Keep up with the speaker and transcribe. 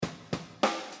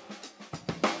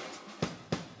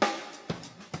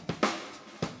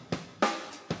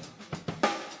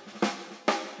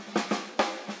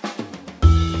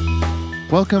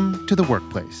Welcome to The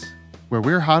Workplace, where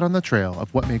we're hot on the trail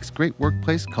of what makes great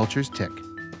workplace cultures tick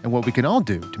and what we can all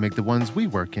do to make the ones we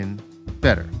work in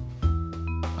better.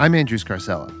 I'm Andrew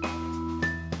Scarcella.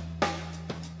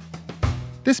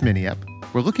 This mini-ep,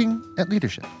 we're looking at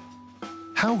leadership.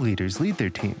 How leaders lead their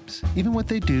teams, even what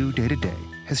they do day to day,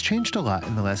 has changed a lot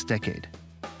in the last decade,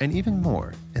 and even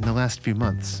more in the last few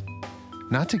months.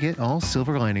 Not to get all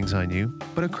silver linings on you,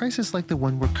 but a crisis like the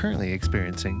one we're currently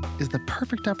experiencing is the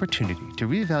perfect opportunity to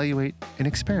reevaluate and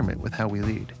experiment with how we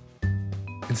lead.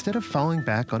 Instead of falling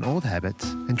back on old habits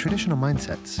and traditional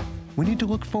mindsets, we need to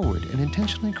look forward and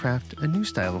intentionally craft a new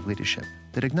style of leadership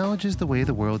that acknowledges the way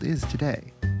the world is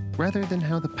today, rather than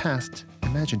how the past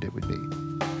imagined it would be.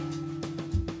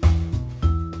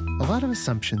 A lot of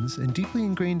assumptions and deeply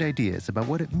ingrained ideas about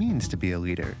what it means to be a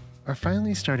leader are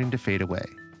finally starting to fade away.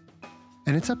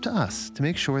 And it's up to us to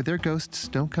make sure their ghosts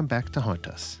don't come back to haunt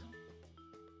us.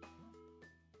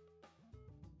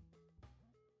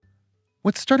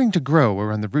 What's starting to grow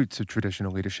around the roots of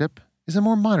traditional leadership is a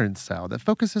more modern style that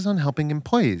focuses on helping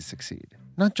employees succeed,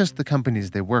 not just the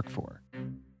companies they work for.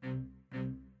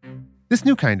 This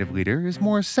new kind of leader is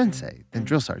more sensei than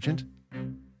drill sergeant.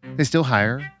 They still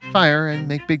hire, fire, and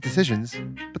make big decisions,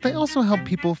 but they also help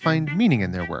people find meaning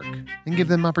in their work and give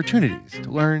them opportunities to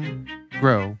learn,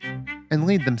 grow, and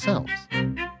lead themselves.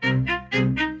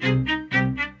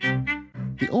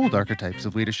 The old archetypes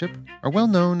of leadership are well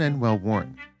known and well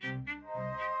worn.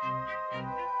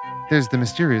 There's the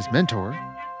mysterious mentor,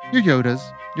 your Yodas,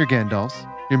 your Gandalfs,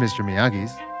 your Mr.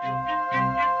 Miyagis.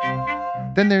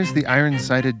 Then there's the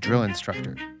iron-sighted drill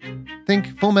instructor.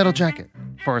 Think Full Metal Jacket,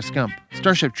 Forrest Gump,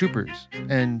 Starship Troopers,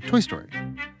 and Toy Story.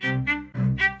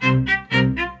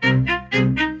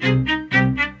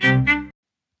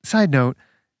 Side note,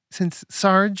 since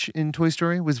Sarge in Toy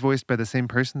Story was voiced by the same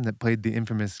person that played the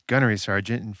infamous Gunnery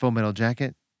Sergeant in Full Metal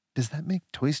Jacket, does that make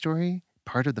Toy Story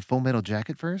part of the Full Metal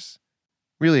Jacket verse?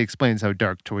 Really explains how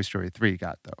dark Toy Story 3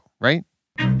 got, though, right?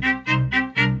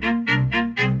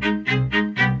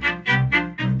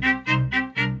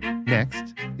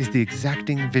 Next is the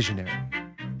exacting visionary.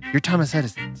 Your Thomas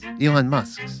Edisons, Elon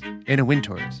Musks, Anna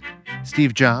Wintours,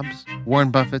 Steve Jobs,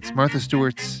 Warren Buffett's, Martha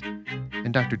Stewart's,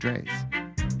 and Dr. Dre's.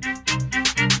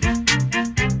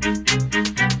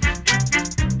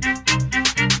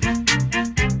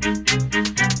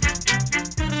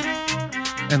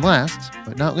 And last,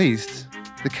 but not least,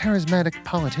 the charismatic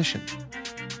politician.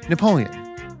 Napoleon,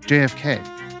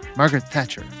 JFK, Margaret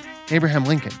Thatcher, Abraham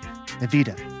Lincoln,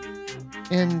 Evita,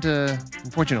 and,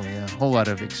 unfortunately, a whole lot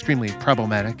of extremely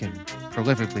problematic and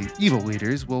prolifically evil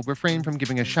leaders will refrain from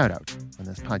giving a shout-out on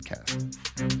this podcast.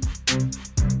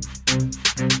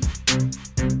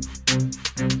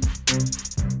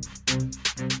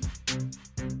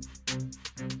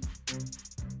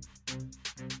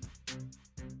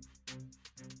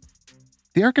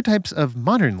 The archetypes of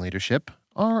modern leadership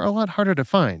are a lot harder to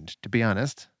find, to be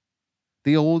honest.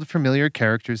 The old, familiar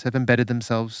characters have embedded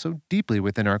themselves so deeply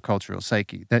within our cultural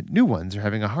psyche that new ones are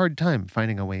having a hard time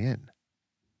finding a way in.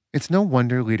 It's no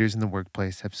wonder leaders in the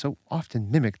workplace have so often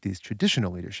mimicked these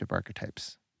traditional leadership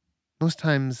archetypes. Most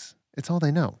times, it's all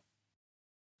they know.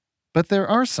 But there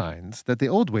are signs that the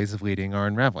old ways of leading are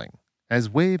unraveling, as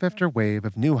wave after wave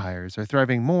of new hires are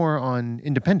thriving more on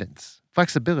independence,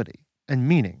 flexibility, and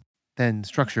meaning than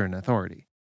structure and authority.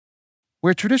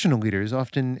 Where traditional leaders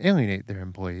often alienate their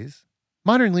employees,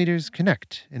 modern leaders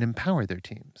connect and empower their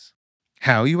teams.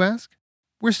 How, you ask?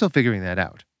 We're still figuring that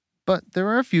out. But there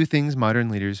are a few things modern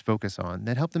leaders focus on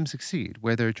that help them succeed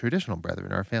where their traditional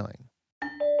brethren are failing.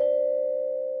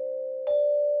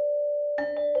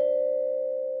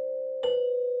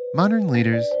 Modern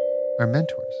leaders are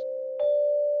mentors.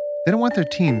 They don't want their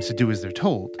teams to do as they're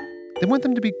told. They want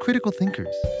them to be critical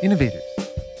thinkers, innovators.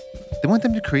 They want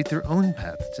them to create their own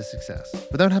paths to success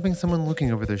without having someone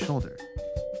looking over their shoulder.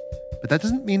 But that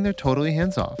doesn't mean they're totally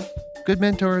hands-off. Good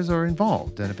mentors are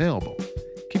involved and available,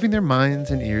 keeping their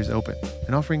minds and ears open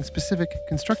and offering specific,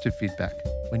 constructive feedback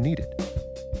when needed.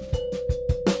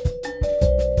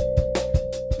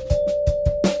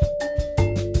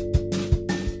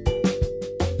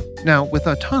 Now, with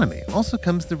autonomy also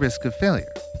comes the risk of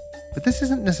failure, but this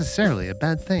isn't necessarily a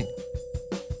bad thing.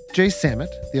 Jay Samit,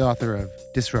 the author of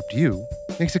Disrupt You,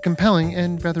 makes a compelling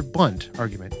and rather blunt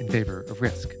argument in favor of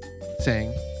risk,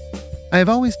 saying, "I have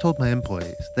always told my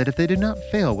employees that if they do not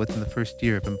fail within the first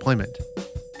year of employment,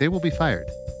 they will be fired.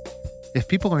 If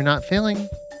people are not failing,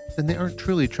 then they aren't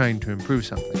truly trying to improve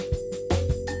something."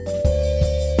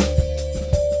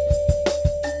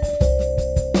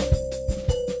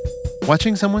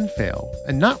 Watching someone fail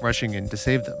and not rushing in to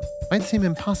save them might seem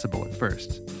impossible at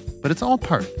first, but it's all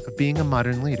part of being a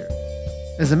modern leader.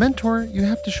 As a mentor, you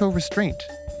have to show restraint,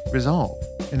 resolve,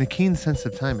 and a keen sense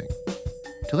of timing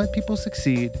to let people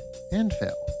succeed and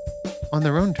fail on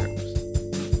their own terms.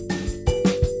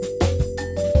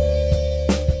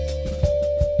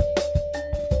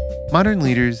 Modern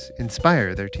leaders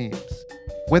inspire their teams.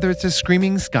 Whether it's a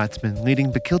screaming Scotsman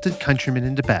leading bekilted countrymen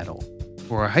into battle,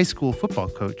 or a high school football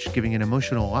coach giving an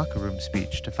emotional locker room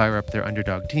speech to fire up their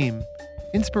underdog team,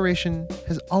 inspiration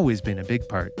has always been a big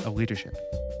part of leadership.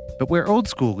 But where old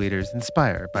school leaders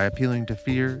inspire by appealing to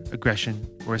fear, aggression,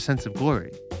 or a sense of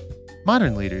glory,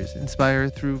 modern leaders inspire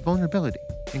through vulnerability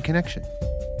and connection.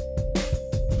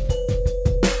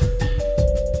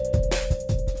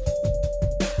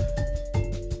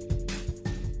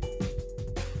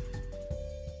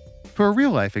 For a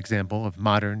real-life example of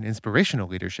modern, inspirational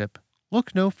leadership,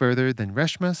 look no further than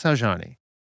Reshma Saujani.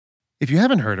 If you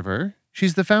haven't heard of her,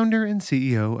 she's the founder and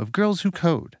CEO of Girls Who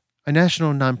Code, a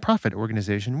national nonprofit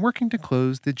organization working to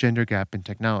close the gender gap in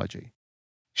technology.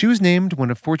 She was named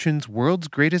one of Fortune's World's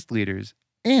Greatest Leaders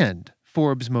and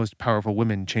Forbes' Most Powerful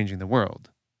Women Changing the World.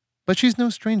 But she's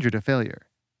no stranger to failure.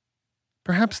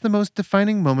 Perhaps the most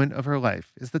defining moment of her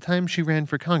life is the time she ran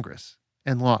for Congress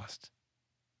and lost.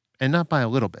 And not by a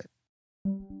little bit.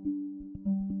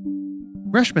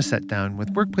 Reshma sat down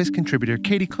with workplace contributor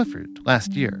Katie Clifford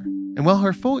last year, and while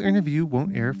her full interview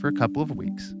won't air for a couple of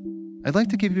weeks, I'd like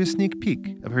to give you a sneak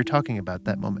peek of her talking about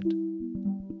that moment.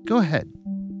 Go ahead,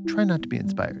 try not to be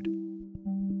inspired.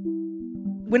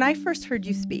 When I first heard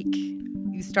you speak,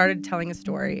 you started telling a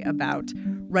story about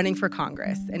running for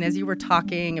Congress, and as you were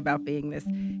talking about being this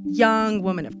young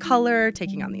woman of color,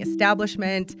 taking on the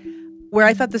establishment, where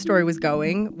I thought the story was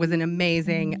going was an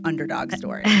amazing underdog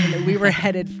story. And that we were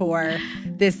headed for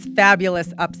this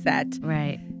fabulous upset.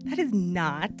 Right. That is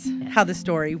not how the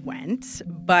story went,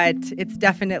 but it's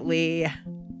definitely,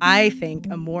 I think,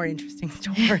 a more interesting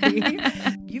story.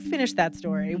 You finished that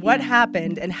story. What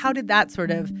happened, and how did that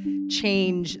sort of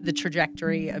change the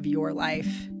trajectory of your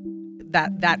life,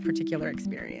 that particular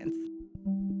experience?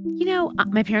 You know,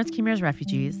 my parents came here as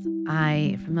refugees.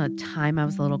 From the time I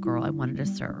was a little girl, I wanted to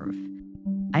serve.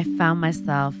 I found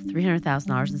myself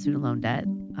 $300,000 in student loan debt.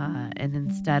 And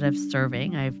instead of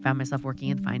serving, I found myself working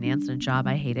in finance in a job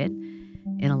I hated,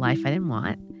 in a life I didn't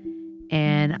want.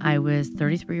 And I was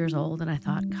 33 years old, and I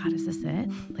thought, God, is this it?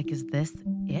 Like, is this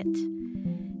it?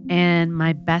 And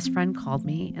my best friend called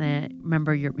me, and I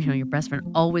remember your best friend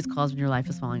always calls when your life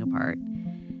is falling apart.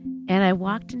 And I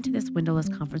walked into this windowless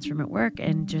conference room at work,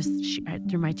 and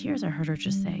through my tears, I heard her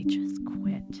just say, just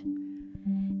quit.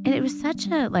 And it was such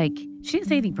a, she didn't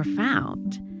say anything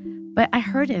profound, but I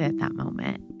heard it at that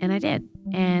moment, and I did.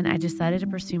 And I decided to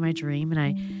pursue my dream, and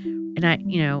I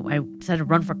decided to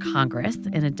run for Congress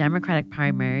in a Democratic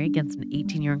primary against an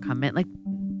 18-year incumbent. Like,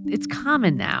 it's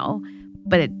common now,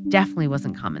 but it definitely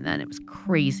wasn't common then. It was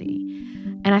crazy.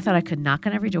 And I thought I could knock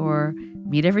on every door,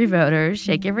 meet every voter,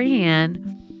 shake every hand.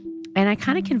 And I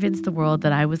kind of convinced the world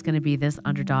that I was going to be this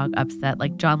underdog upset.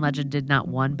 Like, John Legend did not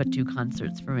one but two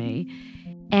concerts for me.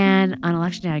 And on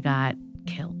election day, I got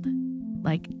killed.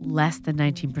 Like, less than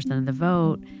 19% of the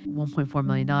vote, $1.4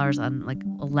 million on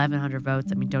 1,100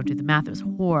 votes. I mean, don't do the math. It was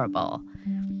horrible.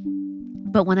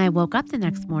 But when I woke up the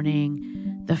next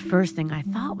morning, the first thing I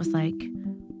thought was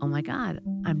oh my God,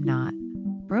 I'm not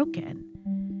broken.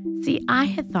 See, I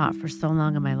had thought for so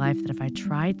long in my life that if I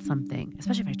tried something,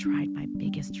 especially if I tried my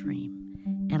biggest dream,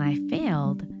 and I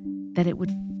failed, that it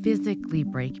would physically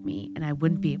break me and I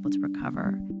wouldn't be able to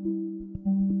recover.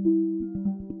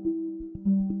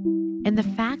 And the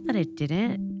fact that it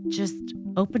didn't just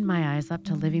opened my eyes up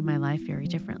to living my life very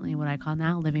differently, what I call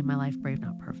now living my life brave,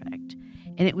 not perfect.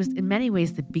 And it was in many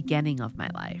ways the beginning of my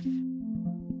life.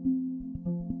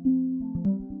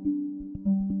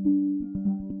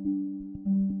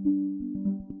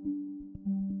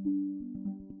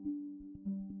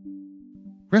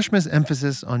 Reshma's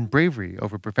emphasis on bravery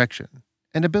over perfection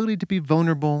and ability to be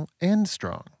vulnerable and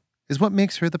strong is what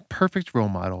makes her the perfect role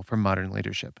model for modern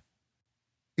leadership.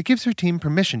 It gives her team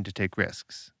permission to take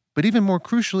risks, but even more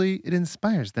crucially, it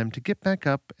inspires them to get back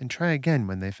up and try again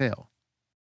when they fail.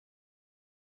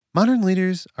 Modern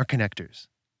leaders are connectors.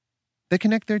 They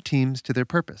connect their teams to their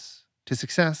purpose, to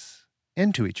success,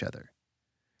 and to each other.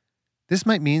 This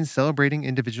might mean celebrating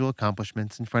individual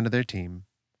accomplishments in front of their team,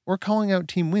 or calling out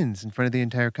team wins in front of the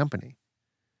entire company.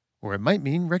 Or it might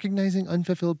mean recognizing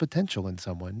unfulfilled potential in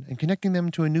someone and connecting them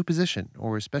to a new position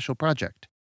or a special project.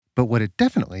 But what it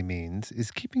definitely means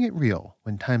is keeping it real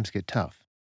when times get tough.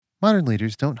 Modern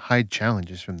leaders don't hide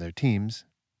challenges from their teams.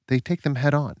 They take them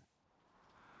head on.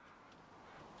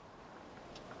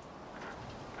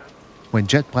 When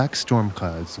jet black storm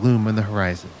clouds loom on the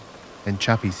horizon, and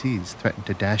choppy seas threaten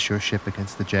to dash your ship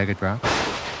against the jagged rocks,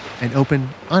 an open,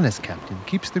 honest captain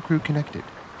keeps the crew connected,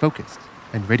 focused,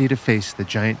 and ready to face the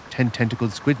giant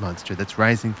 10-tentacled squid monster that's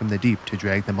rising from the deep to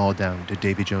drag them all down to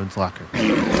Davy Jones' locker.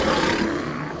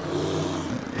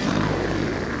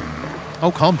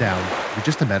 Oh, calm down. You're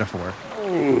just a metaphor.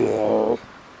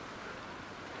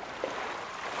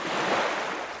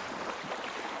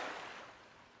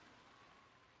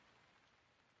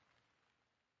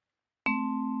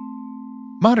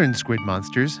 Modern squid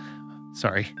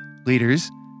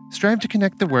leaders, strive to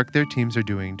connect the work their teams are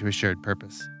doing to a shared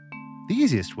purpose. The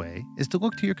easiest way is to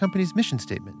look to your company's mission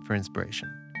statement for inspiration.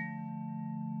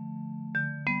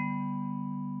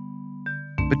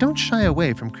 But don't shy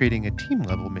away from creating a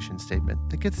team-level mission statement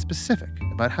that gets specific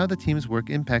about how the team's work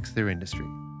impacts their industry,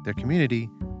 their community,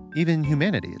 even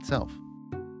humanity itself.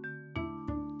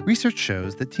 Research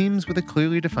shows that teams with a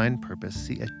clearly defined purpose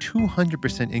see a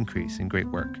 200% increase in great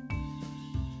work.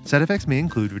 Side effects may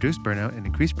include reduced burnout and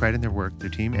increased pride in their work, their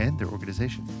team, and their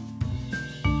organization.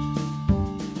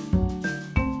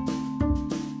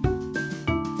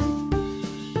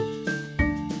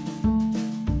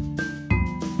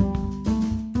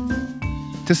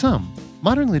 To some,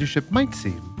 modern leadership might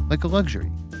seem like a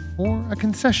luxury or a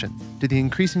concession to the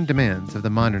increasing demands of the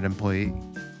modern employee.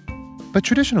 But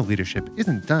traditional leadership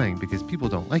isn't dying because people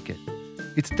don't like it.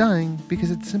 It's dying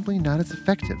because it's simply not as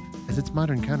effective as its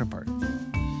modern counterpart.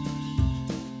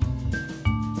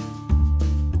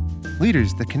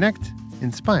 Leaders that connect,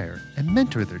 inspire, and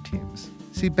mentor their teams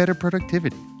see better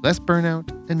productivity, less burnout,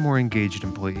 and more engaged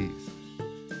employees.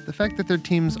 The fact that their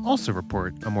teams also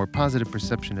report a more positive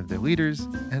perception of their leaders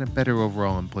and a better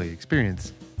overall employee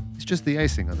experience is just the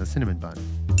icing on the cinnamon bun.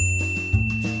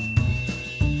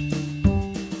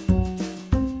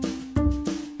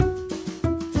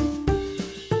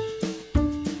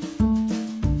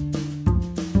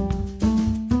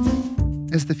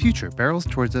 As the future barrels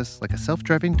towards us like a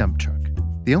self-driving dump truck,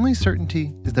 the only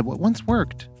certainty is that what once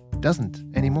worked doesn't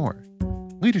anymore.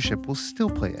 Leadership will still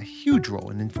play a huge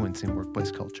role in influencing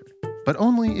workplace culture, but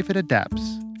only if it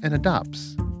adapts and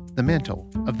adopts the mantle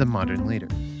of the modern leader.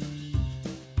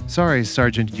 Sorry,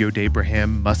 Sergeant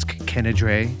Yodabraham Musk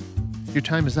Kennedray, your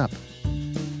time is up.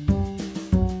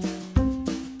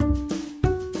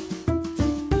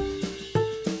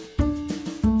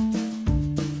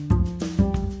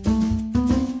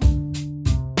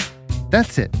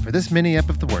 That's it for this mini-ep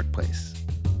of The Workplace.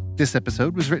 This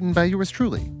episode was written by yours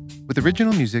truly, with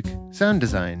original music, sound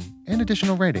design, and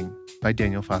additional writing by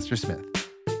Daniel Foster Smith.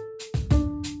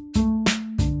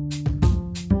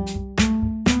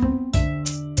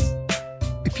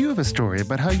 If you have a story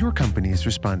about how your company is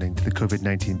responding to the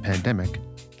COVID-19 pandemic,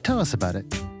 tell us about it.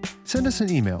 Send us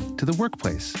an email to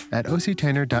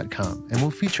theworkplace@octanner.com and we'll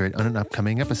feature it on an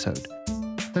upcoming episode.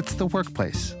 That's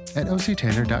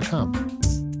theworkplace@octanner.com.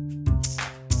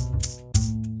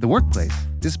 The Workplace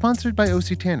is sponsored by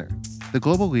OC Tanner, the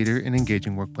global leader in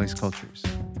engaging workplace cultures.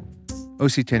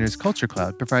 OC Tanner's Culture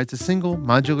Cloud provides a single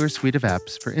modular suite of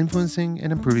apps for influencing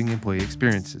and improving employee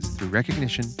experiences through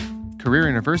recognition, career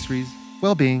anniversaries,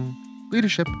 well-being,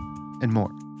 leadership, and more.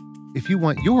 If you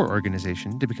want your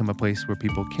organization to become a place where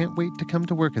people can't wait to come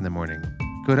to work in the morning,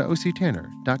 go to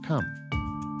octanner.com.